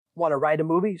Want to write a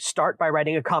movie? Start by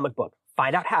writing a comic book.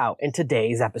 Find out how in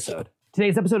today's episode.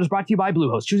 Today's episode is brought to you by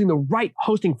Bluehost. Choosing the right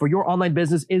hosting for your online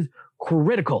business is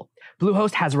critical.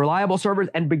 Bluehost has reliable servers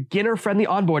and beginner-friendly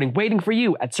onboarding waiting for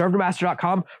you at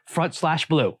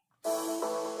servenomaster.com/blue.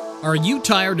 Are you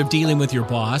tired of dealing with your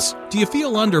boss? Do you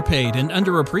feel underpaid and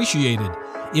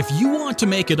underappreciated? If you want to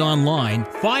make it online,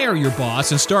 fire your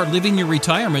boss and start living your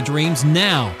retirement dreams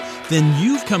now, then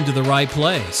you've come to the right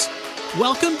place.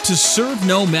 Welcome to Serve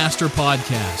No Master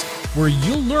Podcast, where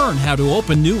you'll learn how to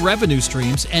open new revenue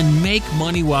streams and make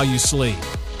money while you sleep.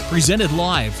 Presented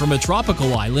live from a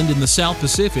tropical island in the South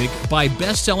Pacific by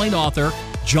best-selling author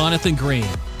Jonathan Green.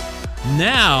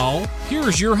 Now,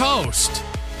 here's your host.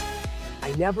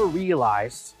 I never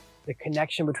realized the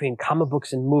connection between comic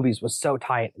books and movies was so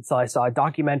tight until I saw a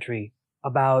documentary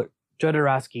about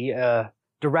Jodorowsky, a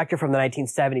director from the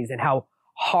 1970s, and how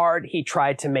hard he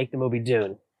tried to make the movie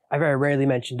Dune. I very rarely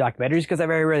mention documentaries because I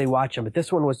very rarely watch them, but this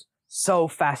one was so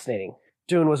fascinating.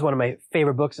 Dune was one of my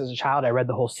favorite books as a child. I read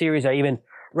the whole series. I even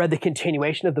read the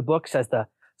continuation of the books as the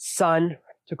son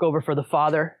took over for the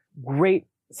father. Great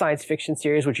science fiction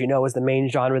series, which you know is the main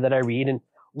genre that I read. And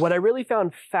what I really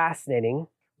found fascinating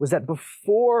was that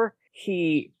before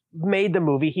he made the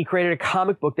movie, he created a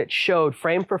comic book that showed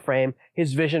frame for frame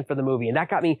his vision for the movie. And that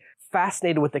got me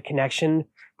fascinated with the connection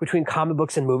between comic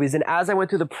books and movies. And as I went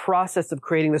through the process of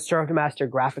creating the Serve No Master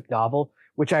graphic novel,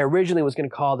 which I originally was going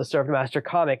to call the Serve No Master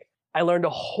comic, I learned a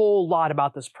whole lot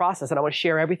about this process. And I want to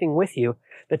share everything with you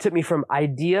that took me from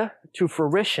idea to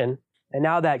fruition. And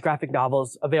now that graphic novel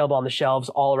is available on the shelves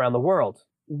all around the world.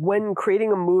 When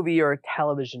creating a movie or a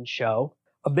television show,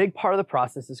 a big part of the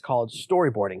process is called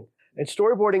storyboarding. And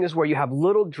storyboarding is where you have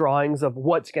little drawings of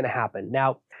what's going to happen.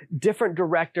 Now, different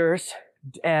directors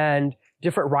and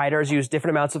different writers use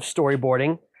different amounts of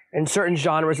storyboarding. In certain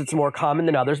genres, it's more common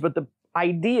than others, but the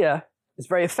idea is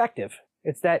very effective.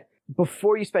 It's that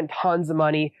before you spend tons of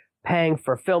money paying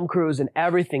for film crews and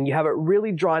everything, you have it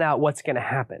really drawn out what's going to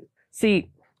happen. See,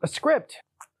 a script,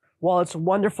 while it's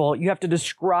wonderful, you have to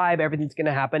describe everything that's going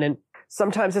to happen, and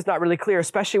sometimes it's not really clear,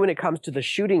 especially when it comes to the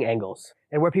shooting angles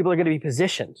and where people are going to be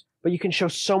positioned. But you can show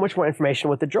so much more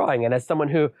information with the drawing. And as someone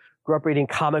who grew up reading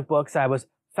comic books, I was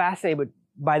fascinated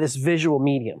by this visual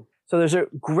medium. So there's a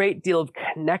great deal of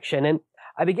connection. And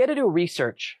I began to do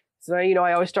research. So,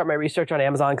 I always start my research on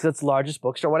Amazon because it's the largest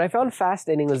bookstore. What I found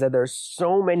fascinating was that there's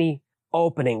so many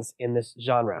openings in this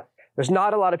genre. There's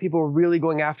not a lot of people really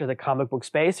going after the comic book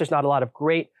space. There's not a lot of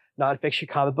great nonfiction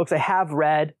comic books. I have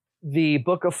read the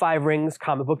Book of Five Rings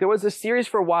comic book. There was a series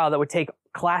for a while that would take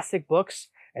classic books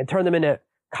and turn them into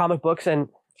comic books. And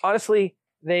honestly,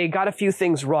 they got a few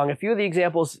things wrong. A few of the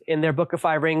examples in their Book of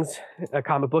Five Rings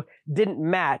comic book didn't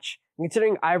match,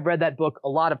 considering I've read that book a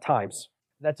lot of times.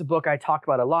 That's a book I talk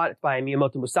about a lot. It's by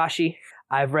Miyamoto Musashi.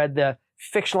 I've read the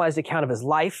fictionalized account of his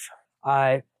life.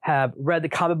 I have read the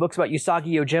comic books about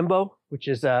Usagi Yojimbo, which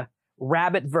is a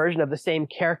rabbit version of the same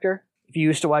character. If you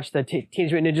used to watch the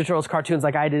Teenage Mutant Ninja Turtles cartoons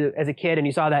like I did as a kid, and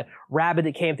you saw that rabbit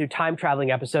that came through time-traveling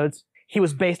episodes, he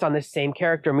was based on this same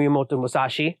character, Miyamoto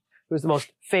Musashi, who was the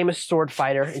most famous sword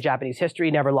fighter in Japanese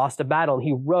history, never lost a battle. And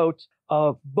he wrote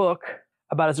a book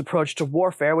about his approach to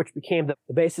warfare, which became the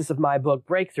basis of my book,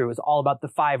 Breakthrough. It's all about the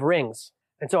five rings.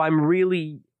 And so I'm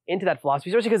really into that philosophy,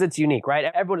 especially because it's unique, right?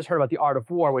 Everyone has heard about The Art of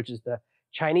War, which is the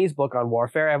Chinese book on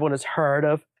warfare. Everyone has heard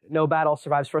of No Battle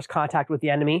Survives First Contact with the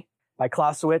Enemy by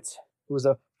Clausewitz, who was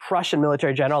a Prussian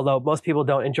military general, although most people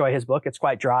don't enjoy his book. It's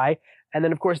quite dry. And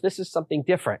then, of course, this is something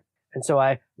different. And so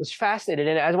I was fascinated.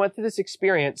 And as I went through this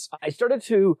experience, I started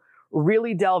to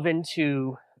really delve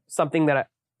into something that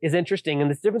is interesting. And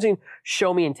this difference between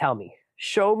show me and tell me.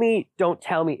 Show me, don't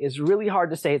tell me is really hard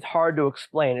to say. It's hard to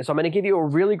explain. And so I'm going to give you a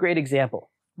really great example.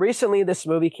 Recently, this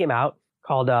movie came out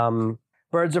called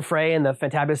Birds of Prey and the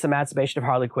Fantabulous Emancipation of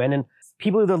Harley Quinn. And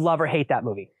people either love or hate that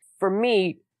movie. For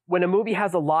me, when a movie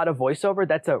has a lot of voiceover,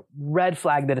 that's a red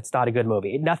flag that it's not a good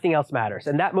movie. Nothing else matters.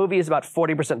 And that movie is about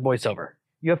 40% voiceover.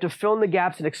 You have to fill in the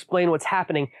gaps and explain what's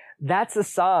happening. That's a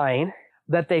sign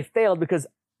that they failed because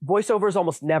voiceover is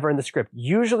almost never in the script.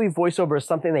 Usually voiceover is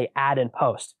something they add in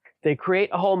post. They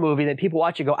create a whole movie that people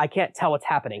watch and go, I can't tell what's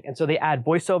happening. And so they add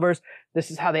voiceovers.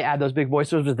 This is how they add those big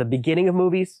voiceovers at the beginning of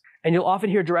movies. And you'll often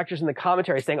hear directors in the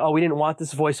commentary saying, oh, we didn't want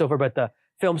this voiceover, but the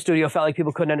film studio felt like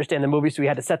people couldn't understand the movie, so we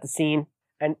had to set the scene.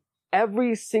 And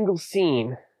every single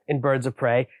scene in Birds of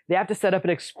Prey, they have to set up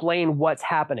and explain what's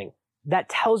happening. That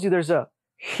tells you there's a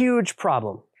huge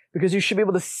problem because you should be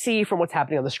able to see from what's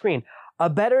happening on the screen. A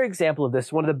better example of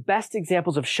this, one of the best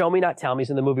examples of show me not tell me is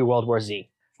in the movie World War Z.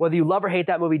 Whether you love or hate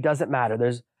that movie doesn't matter.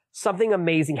 There's something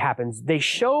amazing happens. They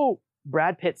show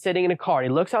Brad Pitt sitting in a car. He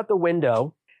looks out the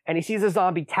window and he sees a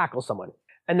zombie tackle someone.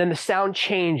 And then the sound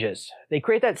changes. They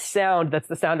create that sound that's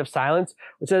the sound of silence,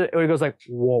 which it goes like,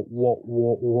 whoa, whoa,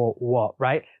 whoa, whoa, whoa,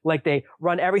 right? Like they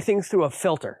run everything through a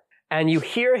filter. And you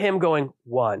hear him going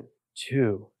 1,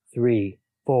 2, 3,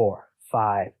 4,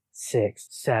 5, 6,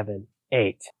 7,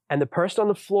 8. And the person on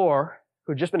the floor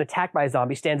who'd just been attacked by a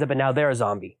zombie stands up and now they're a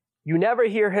zombie. You never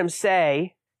hear him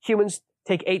say, humans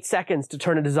take 8 seconds to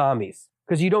turn into zombies.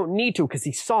 Because you don't need to, because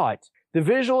he saw it. The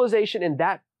visualization in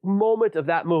that moment of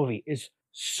that movie is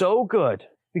so good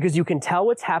because you can tell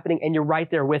what's happening and you're right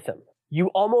there with him. You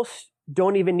almost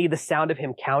don't even need the sound of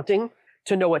him counting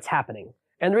to know what's happening.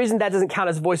 And the reason that doesn't count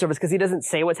as voiceover is because he doesn't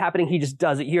say what's happening. He just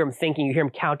does it. You hear him thinking, you hear him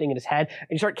counting in his head, and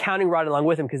you start counting right along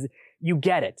with him because you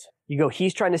get it. You go,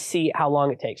 he's trying to see how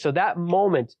long it takes. So that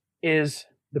moment is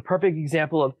the perfect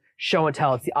example of show and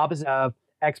tell. It's the opposite of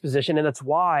exposition. And that's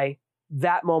why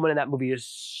that moment in that movie is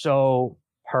so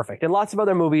perfect. And lots of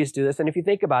other movies do this. And if you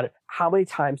think about it, how many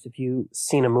times have you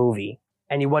seen a movie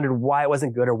and you wondered why it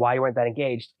wasn't good or why you weren't that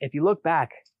engaged? If you look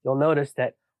back, you'll notice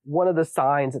that one of the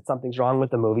signs that something's wrong with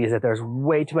the movie is that there's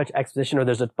way too much exposition or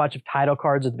there's a bunch of title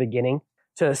cards at the beginning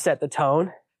to set the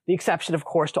tone. The exception, of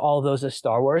course, to all of those is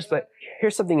Star Wars. But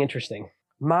here's something interesting.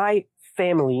 My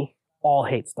family all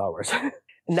hate Star Wars.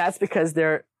 And that's because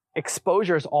their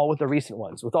exposure is all with the recent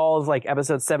ones, with all of like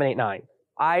episodes 7, 8, 9.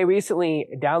 I recently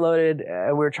downloaded,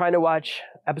 we were trying to watch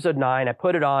episode 9. I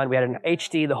put it on. We had an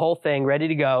HD, the whole thing ready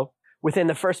to go. Within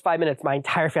the first 5 minutes, my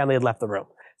entire family had left the room.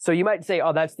 So you might say,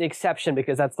 oh, that's the exception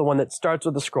because that's the one that starts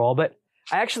with the scroll. But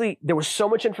there was so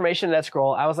much information in that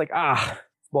scroll. I was like,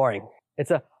 it's boring. It's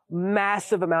a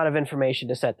massive amount of information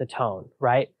to set the tone,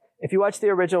 right? If you watch the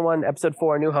original one, episode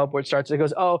 4, New Hope, where it starts, it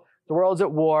goes, oh, the world's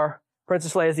at war.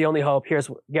 Princess Leia is the only hope.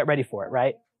 Get ready for it,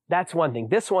 right? That's one thing.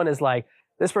 This one is like,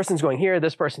 this person's going here,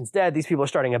 this person's dead, these people are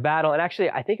starting a battle. And actually,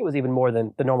 I think it was even more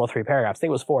than the normal 3 paragraphs. I think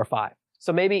it was 4 or 5.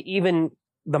 So maybe even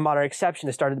the modern exception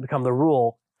has started to become the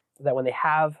rule that when they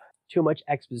have too much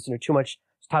exposition or too much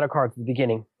title cards at the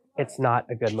beginning, it's not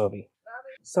a good movie.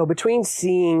 So between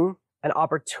seeing an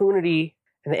opportunity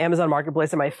in the Amazon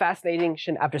Marketplace and my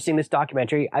fascination after seeing this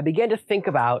documentary, I began to think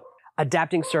about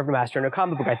adapting Serve No Master into a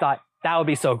comic book. I thought that would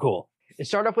be so cool. It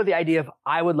started off with the idea of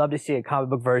I would love to see a comic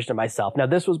book version of myself. Now,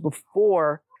 this was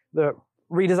before the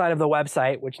redesign of the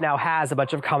website, which now has a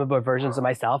bunch of comic book versions of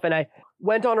myself. And I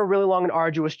went on a really long and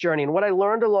arduous journey. And what I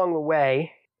learned along the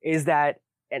way is that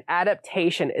an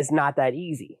adaptation is not that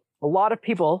easy. A lot of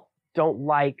people don't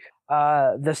like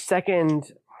the second,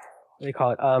 what do you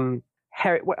call it?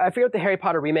 I forget what the Harry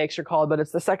Potter remakes are called, but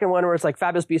it's the second one where it's like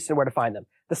Fabulous Beasts and Where to Find Them.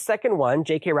 The second one,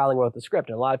 J.K. Rowling wrote the script,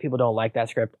 and a lot of people don't like that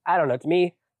script. I don't know. To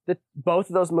me, both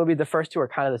of those movies, the first 2 are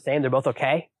kind of the same. They're both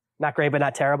okay. Not great, but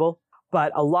not terrible.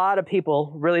 But a lot of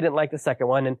people really didn't like the second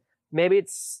one. And maybe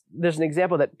there's an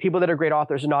example that people that are great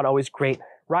authors are not always great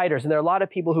writers. And there are a lot of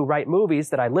people who write movies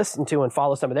that I listen to and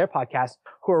follow some of their podcasts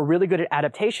who are really good at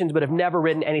adaptations, but have never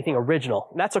written anything original.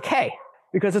 And that's okay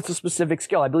because it's a specific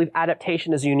skill. I believe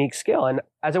adaptation is a unique skill. And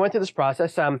as I went through this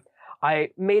process, I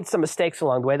made some mistakes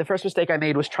along the way. The first mistake I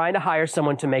made was trying to hire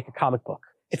someone to make a comic book.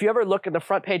 If you ever look at the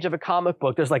front page of a comic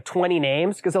book, there's like 20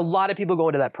 names because a lot of people go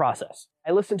into that process.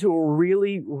 I listened to a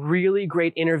really, really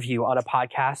great interview on a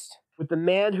podcast with the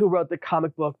man who wrote the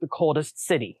comic book, The Coldest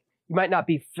City. You might not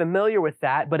be familiar with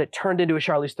that, but it turned into a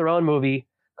Charlize Theron movie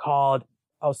called,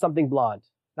 something blonde.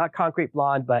 Not Concrete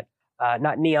Blonde, but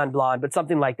not Neon Blonde, but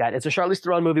something like that. It's a Charlize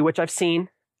Theron movie, which I've seen.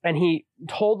 And he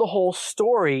told the whole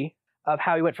story of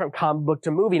how he went from comic book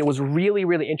to movie. And it was really,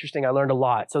 really interesting. I learned a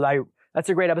lot. So that's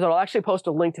a great episode. I'll actually post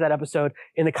a link to that episode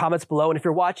in the comments below. And if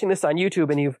you're watching this on YouTube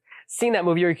and you've seen that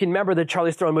movie, or you can remember the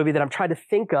Charlize Theron movie that I'm trying to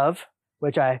think of,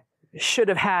 which I should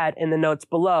have had in the notes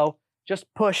below,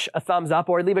 just push a thumbs up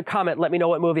or leave a comment. Let me know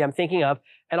what movie I'm thinking of.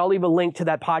 And I'll leave a link to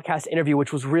that podcast interview,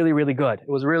 which was really, really good. It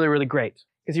was really, really great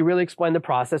because he really explained the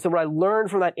process. And what I learned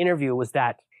from that interview was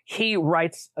that he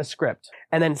writes a script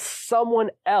and then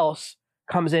someone else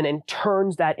comes in and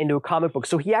turns that into a comic book.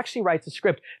 So he actually writes a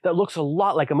script that looks a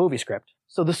lot like a movie script.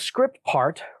 So the script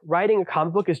part, writing a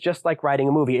comic book is just like writing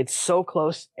a movie. It's so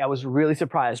close. I was really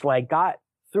surprised when I got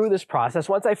through this process.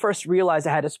 Once I first realized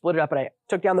I had to split it up and I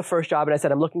took down the first job and I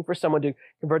said, I'm looking for someone to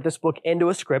convert this book into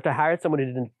a script. I hired someone who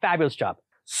did a fabulous job.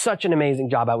 Such an amazing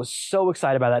job. I was so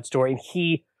excited about that story. And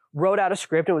he wrote out a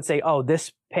script and would say,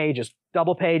 this page is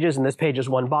double pages and this page is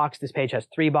 1 box. This page has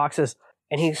 3 boxes.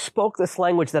 And he spoke this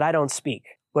language that I don't speak,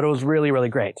 but it was really, really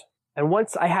great. And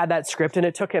once I had that script, and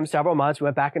it took him several months, we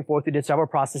went back and forth, we did several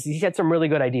processes, he had some really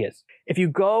good ideas. If you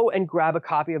go and grab a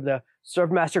copy of the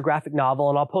Serve Master graphic novel,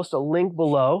 and I'll post a link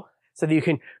below, so that you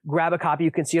can grab a copy.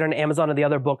 You can see it on Amazon and the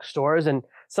other bookstores. And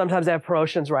sometimes I have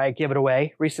promotions where I give it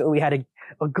away. Recently, we had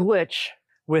a glitch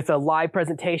with a live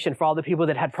presentation for all the people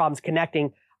that had problems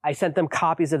connecting. I sent them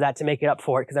copies of that to make it up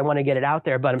for it because I want to get it out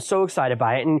there, but I'm so excited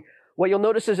by it. And what you'll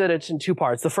notice is that it's in two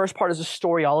parts. The first part is a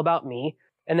story all about me.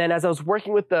 And then as I was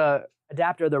working with the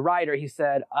adapter, the writer, he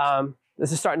said,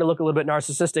 this is starting to look a little bit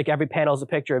narcissistic. Every panel is a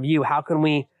picture of you. How can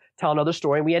we tell another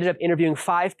story? And we ended up interviewing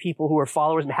 5 people who were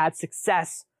followers and had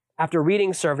success after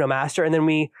reading Serve No Master. And then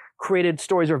we created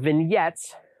stories or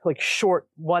vignettes, like short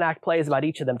 1-act plays about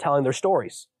each of them telling their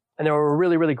stories. And they were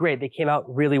really, really great. They came out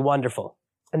really wonderful.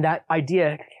 And that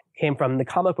idea came from the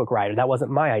comic book writer. That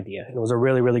wasn't my idea. And it was a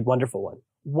really, really wonderful one.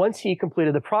 Once he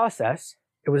completed the process,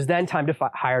 it was then time to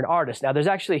hire an artist. Now, there's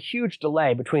actually a huge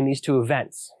delay between these two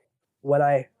events. When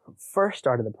I first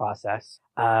started the process,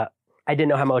 I didn't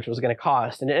know how much it was going to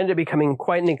cost. And it ended up becoming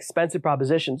quite an expensive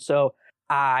proposition. So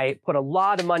I put a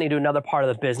lot of money into another part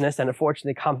of the business. And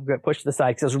unfortunately, comic book got pushed to the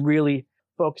side because I was really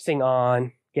focusing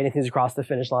on getting things across the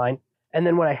finish line. And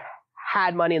then when I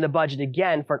had money in the budget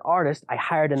again for an artist, I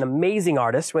hired an amazing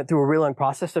artist, went through a real long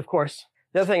process. Of course,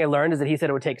 the other thing I learned is that he said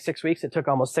it would take 6 weeks. It took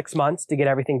almost 6 months to get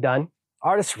everything done.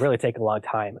 Artists really take a long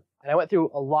time. And I went through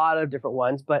a lot of different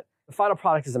ones, but the final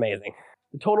product is amazing.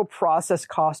 The total process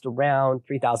cost around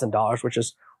 $3,000, which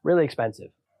is really expensive.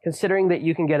 Considering that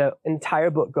you can get an entire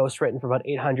book ghostwritten for about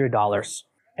 $800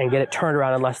 and get it turned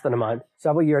around in less than a month,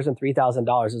 several years and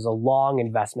 $3,000 is a long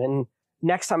investment. And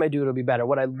next time I do, it'll be better.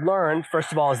 What I learned,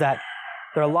 first of all, is that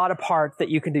there are a lot of parts that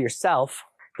you can do yourself.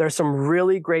 There's some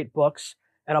really great books,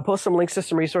 and I'll post some links to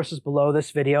some resources below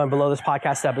this video and below this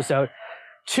podcast episode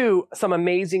to some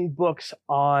amazing books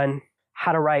on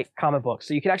how to write comic books.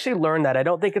 So you can actually learn that. I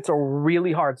don't think it's a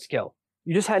really hard skill.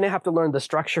 You just have to learn the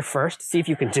structure first to see if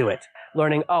you can do it.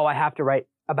 Learning, I have to write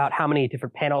about how many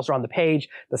different panels are on the page,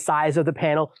 the size of the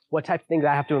panel, what type of things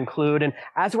I have to include. And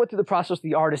as I went through the process with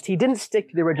the artist, he didn't stick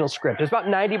to the original script. It was about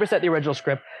 90% the original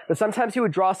script, but sometimes he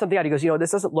would draw something out. He goes,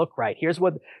 this doesn't look right. Here's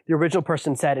what the original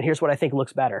person said, and here's what I think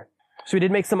looks better. So we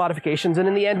did make some modifications, and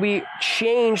in the end, we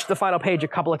changed the final page a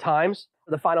couple of times,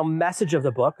 the final message of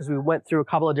the book, because we went through a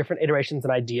couple of different iterations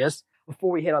and ideas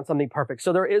before we hit on something perfect.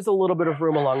 So there is a little bit of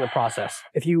room along the process.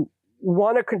 If you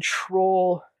want to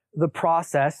control the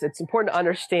process, it's important to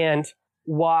understand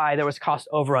why there was cost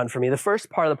overrun for me. The first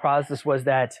part of the process was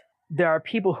that there are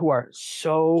people who are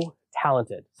so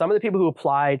talented. Some of the people who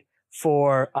applied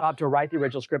for to write the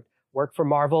original script worked for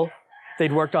Marvel.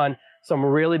 They'd worked on some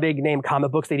really big name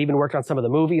comic books. They'd even worked on some of the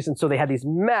movies. And so they had these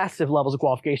massive levels of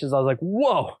qualifications. I was like,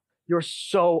 whoa, you're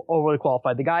so overly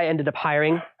qualified. The guy ended up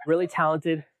hiring really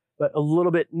talented, but a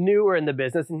little bit newer in the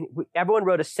business. And everyone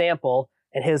wrote a sample,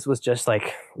 and his was just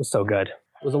was so good.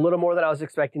 It was a little more than I was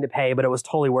expecting to pay, but it was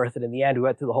totally worth it in the end. We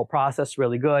went through the whole process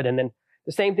really good. And then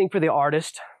the same thing for the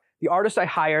artist. The artist I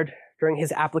hired during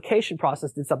his application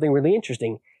process did something really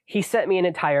interesting. He sent me an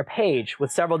entire page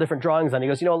with several different drawings on it. He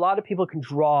goes, a lot of people can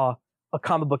draw a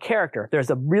comic book character.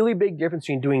 There's a really big difference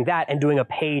between doing that and doing a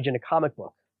page in a comic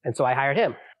book. And so I hired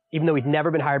him. Even though he'd never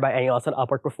been hired by anyone else on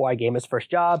Upwork before, I gave him his first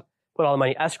job, put all the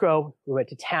money in escrow, we went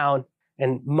to town,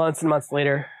 and months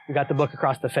later, we got the book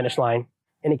across the finish line,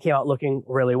 and it came out looking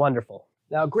really wonderful.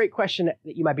 Now, a great question that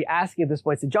you might be asking at this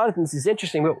point is, Jonathan, this is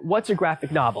interesting, but what's a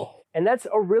graphic novel? And that's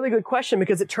a really good question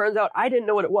because it turns out I didn't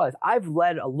know what it was. I've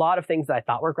read a lot of things that I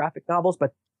thought were graphic novels,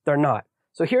 but they're not.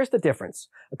 So here's the difference.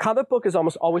 A comic book is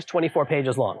almost always 24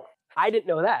 pages long. I didn't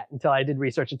know that until I did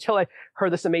research, until I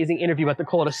heard this amazing interview about the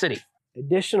Dakota City.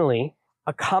 Additionally,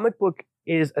 a comic book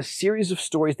is a series of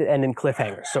stories that end in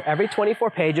cliffhangers. So every 24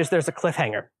 pages, there's a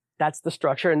cliffhanger. That's the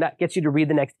structure, and that gets you to read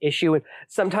the next issue. And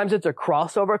sometimes it's a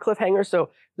crossover cliffhanger. So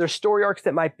there's story arcs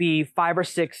that might be 5 or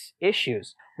 6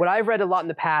 issues. What I've read a lot in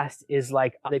the past is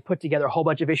they put together a whole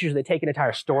bunch of issues. They take an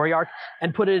entire story arc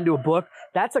and put it into a book.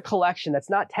 That's a collection. That's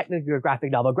not technically a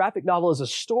graphic novel. A graphic novel is a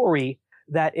story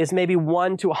that is maybe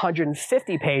 1 to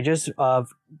 150 pages of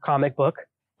comic book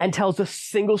and tells a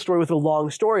single story with a long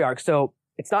story arc. So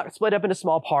it's not split up into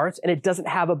small parts, and it doesn't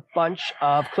have a bunch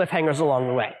of cliffhangers along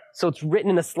the way. So it's written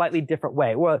in a slightly different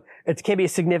way. Well, it can be a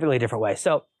significantly different way.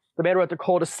 So the man wrote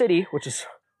Dakota City, which is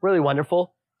really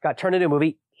wonderful, got turned into a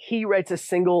movie. He writes a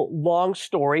single long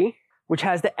story, which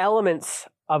has the elements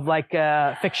of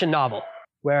a fiction novel,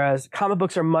 whereas comic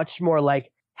books are much more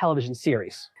like television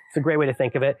series. It's a great way to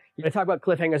think of it. I talk about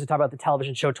cliffhangers, I talk about the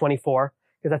television show 24,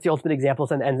 because that's the ultimate example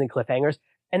of ends in cliffhangers.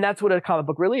 And that's what a comic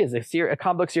book really is. A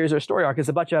comic book series or a story arc is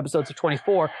a bunch of episodes of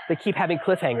 24 that keep having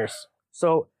cliffhangers.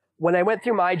 So when I went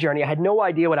through my journey, I had no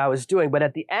idea what I was doing. But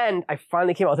at the end, I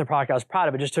finally came out with a product I was proud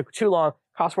of. It just took too long,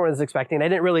 cost more than I was expecting. I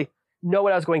didn't really know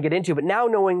what I was going to get into. But now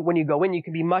knowing when you go in, you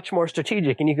can be much more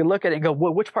strategic and you can look at it and go,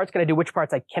 well, which parts can I do? Which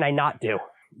parts can I not do?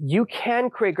 You can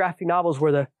create graphic novels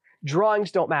where the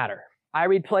drawings don't matter. I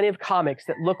read plenty of comics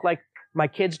that look like my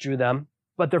kids drew them,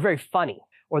 but they're very funny,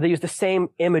 or they use the same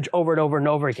image over and over and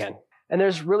over again. And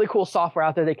there's really cool software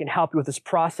out there that can help you with this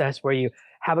process where you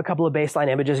have a couple of baseline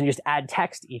images and you just add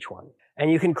text to each one.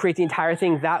 And you can create the entire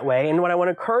thing that way. And what I want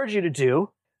to encourage you to do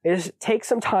is take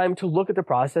some time to look at the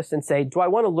process and say, do I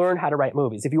want to learn how to write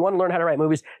movies? If you want to learn how to write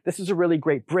movies, this is a really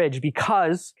great bridge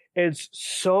because it's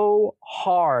so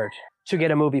hard to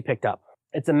get a movie picked up.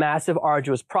 It's a massive,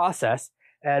 arduous process,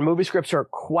 and movie scripts are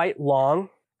quite long.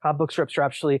 Comic book scripts are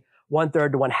actually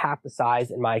 1/3 to 1/2 the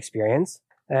size in my experience.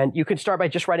 And you can start by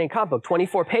just writing a comic book,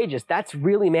 24 pages. That's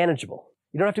really manageable.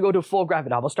 You don't have to go to a full graphic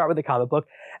novel. Start with a comic book,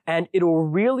 and it'll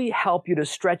really help you to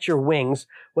stretch your wings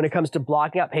when it comes to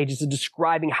blocking out pages and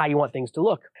describing how you want things to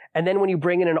look. And then when you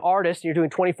bring in an artist and you're doing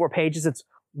 24 pages, it's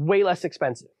way less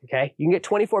expensive, okay? You can get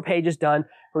 24 pages done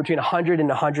for between $100 and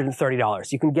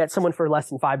 $130. You can get someone for less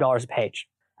than $5 a page.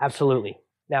 Absolutely.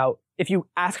 Now, if you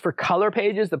ask for color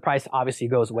pages, the price obviously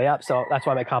goes way up. So that's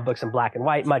why my comic book's in black and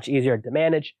white, much easier to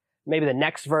manage. Maybe the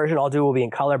next version I'll do will be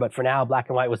in color, but for now, black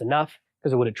and white was enough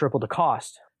because it would have tripled the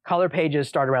cost. Color pages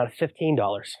start around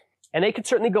 $15. And they could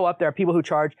certainly go up. There are people who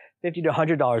charge $50 to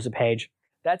 $100 a page.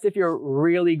 That's if you're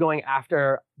really going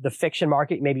after the fiction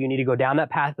market. Maybe you need to go down that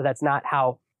path, but that's not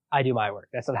how I do my work.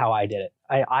 That's not how I did it.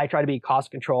 I try to be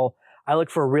cost control. I look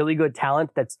for really good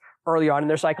talent that's early on in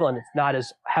their cycle and it's not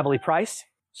as heavily priced.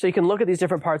 So you can look at these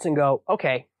different parts and go,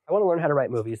 okay, I want to learn how to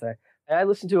write movies. And I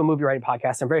listen to a movie writing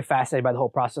podcast. I'm very fascinated by the whole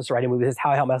process of writing movies. This is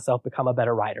how I help myself become a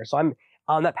better writer. So I'm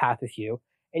on that path with you.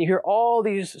 And you hear all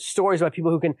these stories about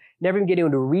people who can never even get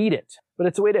anyone to read it. But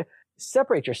it's a way to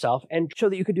separate yourself and show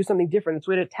that you could do something different. It's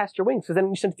a way to test your wings. Because then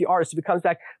when you send it to the artist, it comes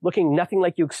back looking nothing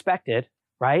like you expected,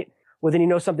 right? Well, then you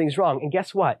know something's wrong. And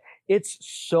guess what? It's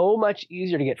so much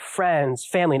easier to get friends,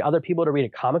 family, and other people to read a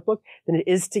comic book than it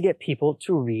is to get people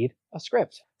to read a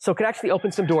script. So it can actually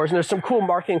open some doors. And there's some cool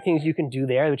marketing things you can do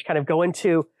there, which kind of go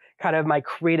into kind of my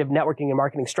creative networking and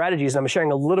marketing strategies. And I'm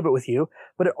sharing a little bit with you.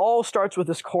 But it all starts with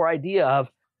this core idea of,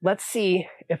 let's see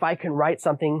if I can write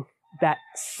something that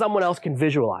someone else can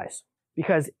visualize.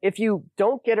 Because if you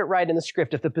don't get it right in the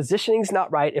script, if the positioning's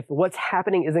not right, if what's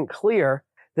happening isn't clear,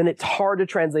 then it's hard to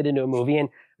translate into a movie. And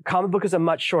a comic book is a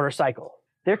much shorter cycle.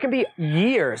 There can be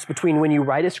years between when you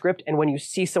write a script and when you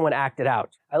see someone act it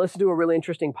out. I listened to a really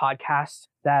interesting podcast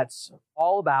that's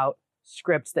all about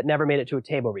scripts that never made it to a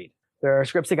table read. There are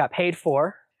scripts that got paid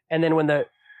for, and then when the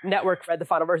network read the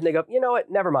final version, they go, you know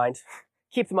what, never mind.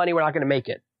 Keep the money, we're not going to make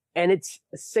it. And it's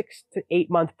a 6 to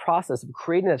 8 month process of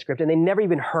creating that script, and they never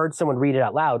even heard someone read it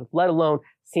out loud, let alone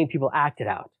seeing people act it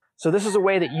out. So this is a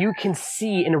way that you can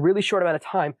see in a really short amount of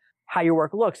time how your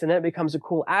work looks, and then it becomes a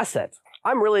cool asset.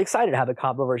 I'm really excited to have the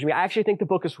comic book version. I actually think the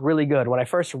book is really good. When I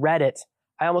first read it,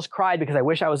 I almost cried because I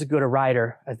wish I was as good a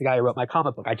writer as the guy who wrote my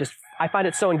comic book. I find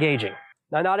it so engaging.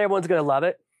 Now, not everyone's going to love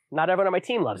it. Not everyone on my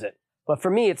team loves it. But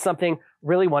for me, it's something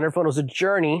really wonderful. And it was a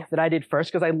journey that I did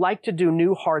first because I like to do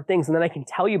new, hard things, and then I can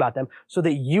tell you about them so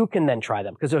that you can then try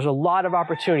them, because there's a lot of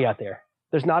opportunity out there.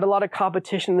 There's not a lot of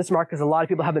competition in this market because a lot of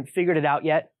people haven't figured it out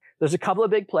yet. There's a couple of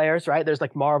big players, right? There's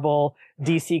like Marvel,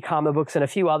 DC comic books, and a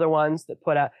few other ones that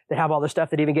that have all the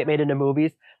stuff that even get made into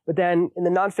movies. But then in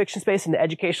the nonfiction space, in the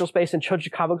educational space, and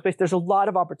children's comic book space, there's a lot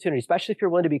of opportunity, especially if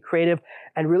you're willing to be creative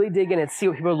and really dig in and see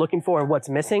what people are looking for and what's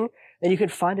missing. Then you can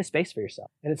find a space for yourself.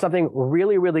 And it's something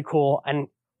really, really cool. And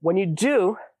when you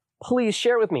do, please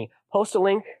share with me. Post a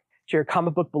link to your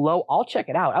comic book below. I'll check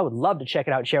it out. I would love to check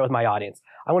it out and share it with my audience.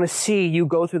 I want to see you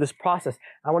go through this process.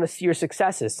 I want to see your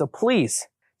successes. So please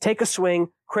take a swing,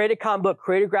 create a comic book,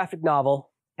 create a graphic novel,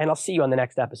 and I'll see you on the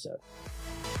next episode.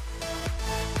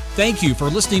 Thank you for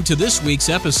listening to this week's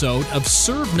episode of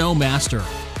Serve No Master.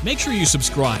 Make sure you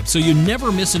subscribe so you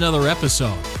never miss another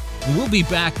episode. And we'll be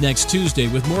back next Tuesday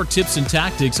with more tips and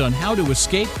tactics on how to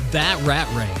escape that rat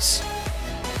race.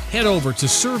 Head over to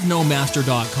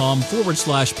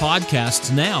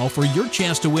servenomaster.com/podcasts now for your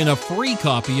chance to win a free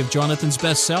copy of Jonathan's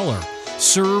bestseller,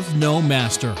 Serve No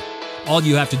Master. All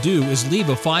you have to do is leave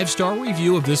a 5-star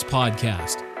review of this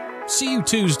podcast. See you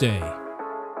Tuesday.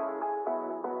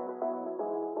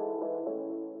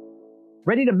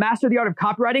 Ready to master the art of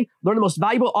copywriting? Learn the most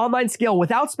valuable online skill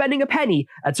without spending a penny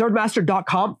at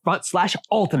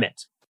servenomaster.com/ultimate.